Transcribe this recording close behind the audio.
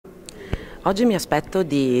Oggi mi aspetto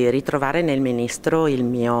di ritrovare nel Ministro il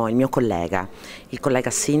mio collega, il collega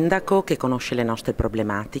Sindaco che conosce le nostre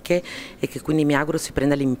problematiche e che quindi mi auguro si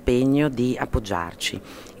prenda l'impegno di appoggiarci.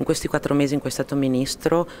 In questi 4 mesi in cui è stato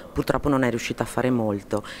Ministro purtroppo non è riuscito a fare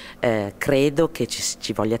molto, credo che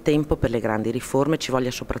ci voglia tempo per le grandi riforme, ci voglia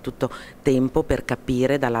soprattutto tempo per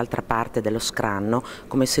capire dall'altra parte dello scranno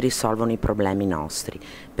come si risolvono i problemi nostri,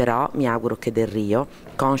 però mi auguro che Del Rio,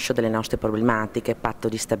 conscio delle nostre problematiche, patto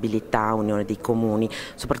di stabilità, unione dei comuni,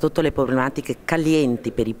 soprattutto le problematiche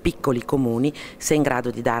calienti per i piccoli comuni, sia in grado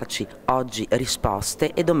di darci oggi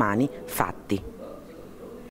risposte e domani fatti.